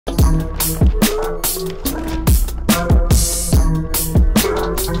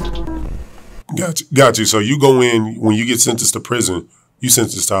Got you. So you go in, when you get sentenced to prison, you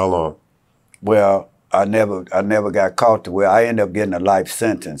sentenced to how long? Well, I never got caught to where I ended up getting a life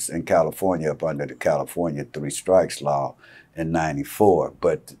sentence in California up under the California 3 strikes law in '94.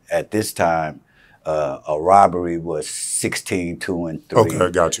 But at this time, a robbery was 16, 2, and 3.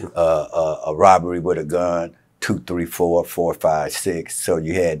 Okay, got you. A robbery with a gun, 2, 3, 4, 4, 5, 6. So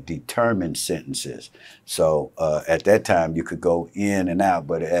you had determined sentences. So at that time, you could go in and out.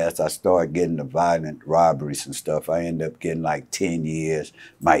 But as I started getting the violent robberies and stuff, I ended up getting like 10 years,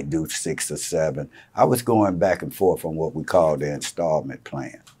 might do 6 or 7. I was going back and forth on what we call the installment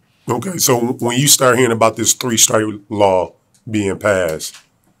plan. Okay, so when you start hearing about this 3 strike law being passed,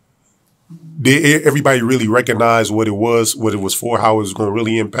 did everybody really recognize what it was for, how it was going to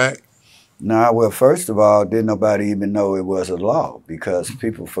really impact? Nah, well, first of all, didn't nobody even know it was a law because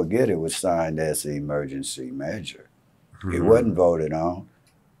people forget it was signed as an emergency measure. Mm-hmm. It wasn't voted on.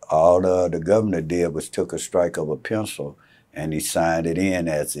 All the governor did was took a strike of a pencil and he signed it in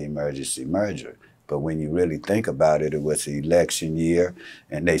as an emergency measure. But when you really think about it, it was the election year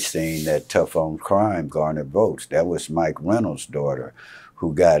and they seen that tough on crime garnered votes. That was Mike Reynolds' daughter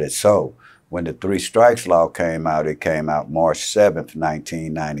who got it. So when the 3 strikes law came out, it came out March 7th,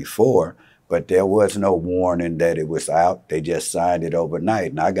 1994. But there was no warning that it was out. They just signed it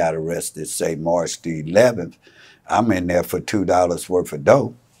overnight. And I got arrested, say, March the 11th. I'm in there for $2 worth of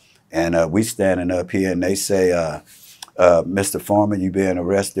dope. And we standing up here and they say, Mr. Foreman, you being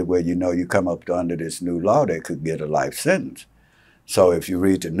arrested where you know you come up under this new law that could get a life sentence. So if you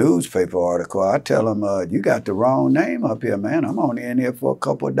read the newspaper article, I tell them, you got the wrong name up here, man. I'm only in here for a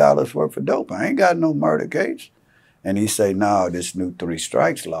couple of dollars worth of dope. I ain't got no murder case. And he say, no, this new 3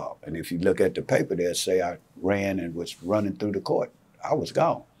 strikes law. And if you look at the paper, they'll say I ran and was running through the court. I was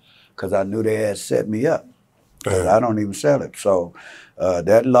gone because I knew they had set me up. I don't even sell it. So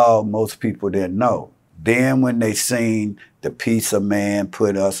that law, most people didn't know. Then when they seen the piece of man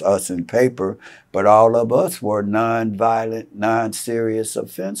put us in paper, but all of us were non-violent, non-serious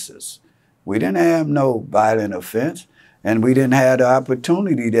offenses. We didn't have no violent offense, and we didn't have the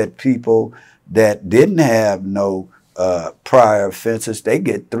opportunity that people that didn't have no prior offenses, they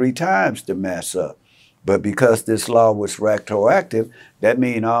get 3 times to mess up. But because this law was retroactive, that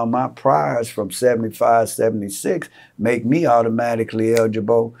means all my priors from 75, 76 make me automatically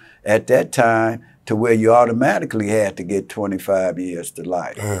eligible at that time to where you automatically had to get 25 years to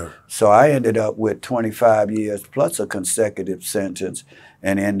life. So I ended up with 25 years plus a consecutive sentence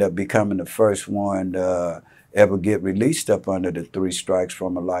and ended up becoming the first one to ever get released up under the 3 strikes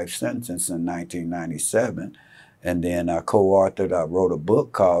from a life sentence in 1997. And then I co-authored, I wrote a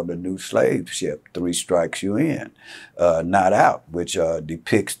book called The New Slave Ship, 3 Strikes You In, Not Out, which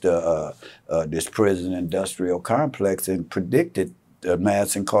depicts this prison industrial complex and predicted the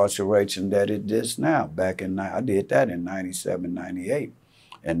mass incarceration that it is now. I did that in 97, 98.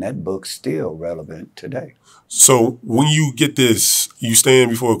 And that book's still relevant today. So when you get this, you stand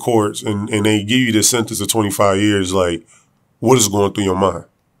before courts and they give you this sentence of 25 years, like, what is going through your mind?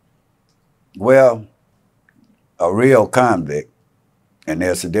 Well, a real convict, and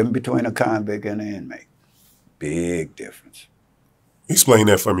there's a difference between a convict and an inmate. Big difference. Explain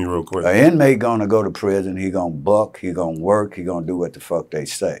that for me real quick. An inmate gonna go to prison, he gonna buck, he gonna work, he gonna do what the fuck they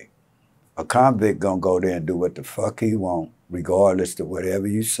say. A convict gonna go there and do what the fuck he want, regardless of whatever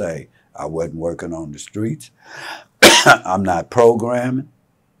you say. I wasn't working on the streets. I'm not programming,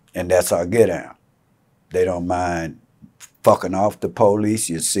 and that's our get down. They don't mind fucking off the police.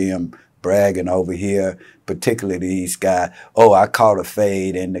 You see them bragging over here, particularly these guys. Oh, I caught a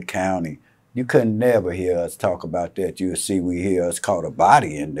fade in the county. You couldn't never hear us talk about that. You'll see we hear us caught a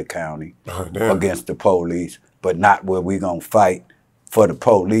body in the county against the police, but not where we gonna fight for the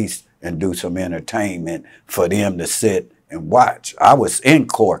police and do some entertainment for them to sit and watch. I was in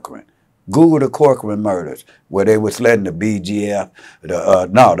Corcoran. Google the Corcoran murders, where they was letting the BGF,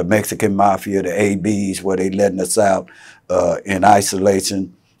 the Mexican Mafia, the ABs, where they letting us out in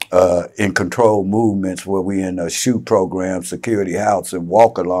isolation, in controlled movements, where we in a shoot program, security house, and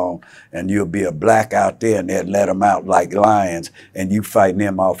walk along, and you'll be a black out there, and they'll let them out like lions, and you fighting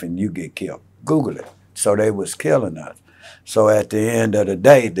them off, and you get killed. Google it. So they was killing us. So at the end of the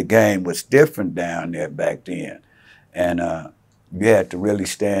day, the game was different down there back then. And you had to really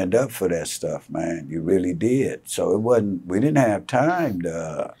stand up for that stuff, man. You really did. So it wasn't, we didn't have time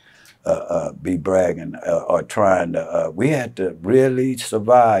to be bragging or trying to, we had to really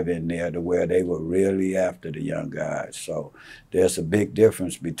survive in there to where they were really after the young guys. So there's a big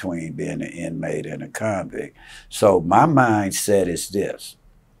difference between being an inmate and a convict. So my mindset is this.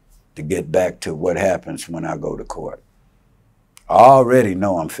 to get back to what happens when I go to court. I already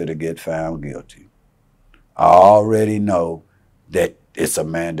know I'm fit to get found guilty. I already know that it's a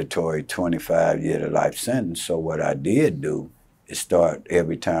mandatory 25-year to life sentence. So what I did do is start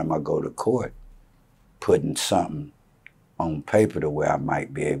every time I go to court putting something on paper to where I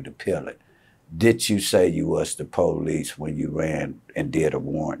might be able to peel it. Did you say you was the police when you ran and did a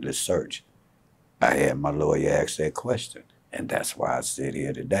warrantless search? I had my lawyer ask that question, and that's why I sit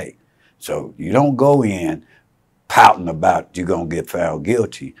here today. So you don't go in pouting about you're going to get found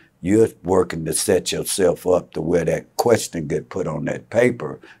guilty. You're working to set yourself up to where that question get put on that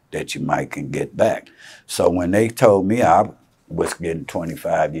paper that you might can get back. So when they told me I was getting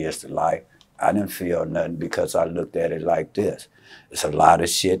 25 years to life, I didn't feel nothing because I looked at it like this. It's a lot of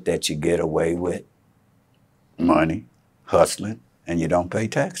shit that you get away with, money, hustling, and you don't pay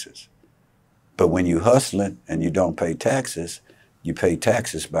taxes. But when you hustling and you don't pay taxes, you pay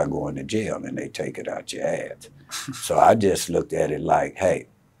taxes by going to jail and they take it out your ass. So I just looked at it like, hey,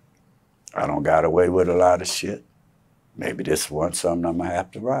 I don't got away with a lot of shit. Maybe this one's something I'm gonna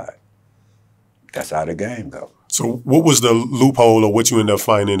have to ride. That's how the game goes. So what was the loophole or what you ended up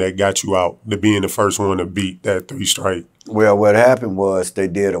finding that got you out to being the first one to beat that 3 strike? Well, what happened was they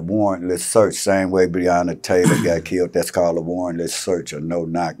did a warrantless search, same way Breonna Taylor got killed. That's called a warrantless search or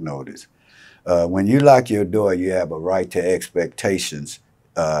no-knock notice. When you lock your door, you have a right to expectations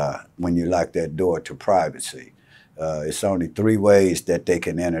when you lock that door to privacy. It's only 3 ways that they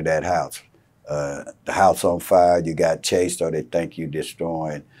can enter that house. The house on fire, you got chased, or they think you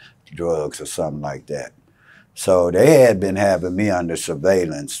destroying drugs or something like that. So they had been having me under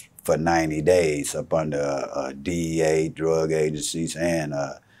surveillance for 90 days up under DEA, drug agencies, and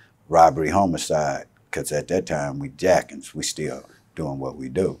robbery homicide, because at that time we jackins, we still doing what we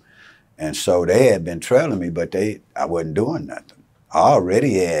do. And so they had been trailing me, but I wasn't doing nothing. I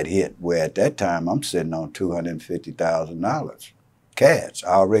already had hit where at that time I'm sitting on $250,000 cash. I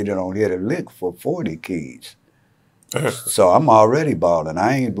already don't hit a lick for 40 keys. So I'm already balling.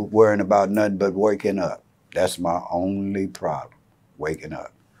 I ain't worrying about nothing but waking up. That's my only problem, waking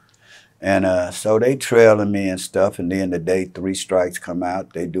up. And so they trailing me and stuff, and then the day 3 strikes come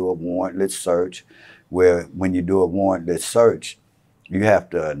out, they do a warrantless search, where when you do a warrantless search, you have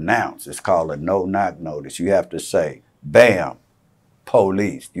to announce. It's called a no-knock notice. You have to say, bam,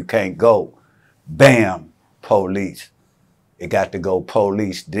 police. You can't go, bam, police. It got to go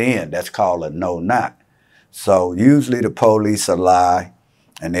police then. That's called a no-knock. So usually the police will lie,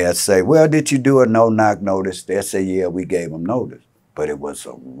 and they'll say, well, did you do a no-knock notice? They'll say, yeah, we gave them notice. But it was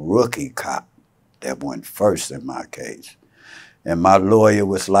a rookie cop that went first in my case. And my lawyer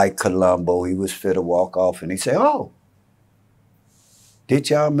was like Columbo. He was fit to walk off, and he said, oh, did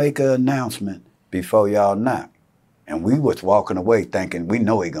y'all make an announcement before y'all knock? And we was walking away thinking, we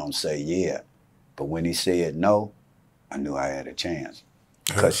know he gonna say yeah. But when he said no, I knew I had a chance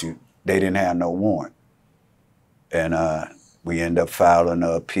because they didn't have no warrant. And we ended up filing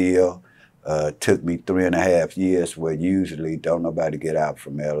an appeal. Took me 3.5 years, where usually don't nobody get out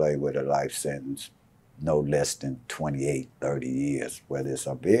from LA with a life sentence, no less than 28, 30 years, where there's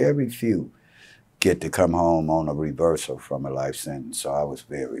a very few get to come home on a reversal from a life sentence. So I was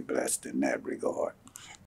very blessed in that regard.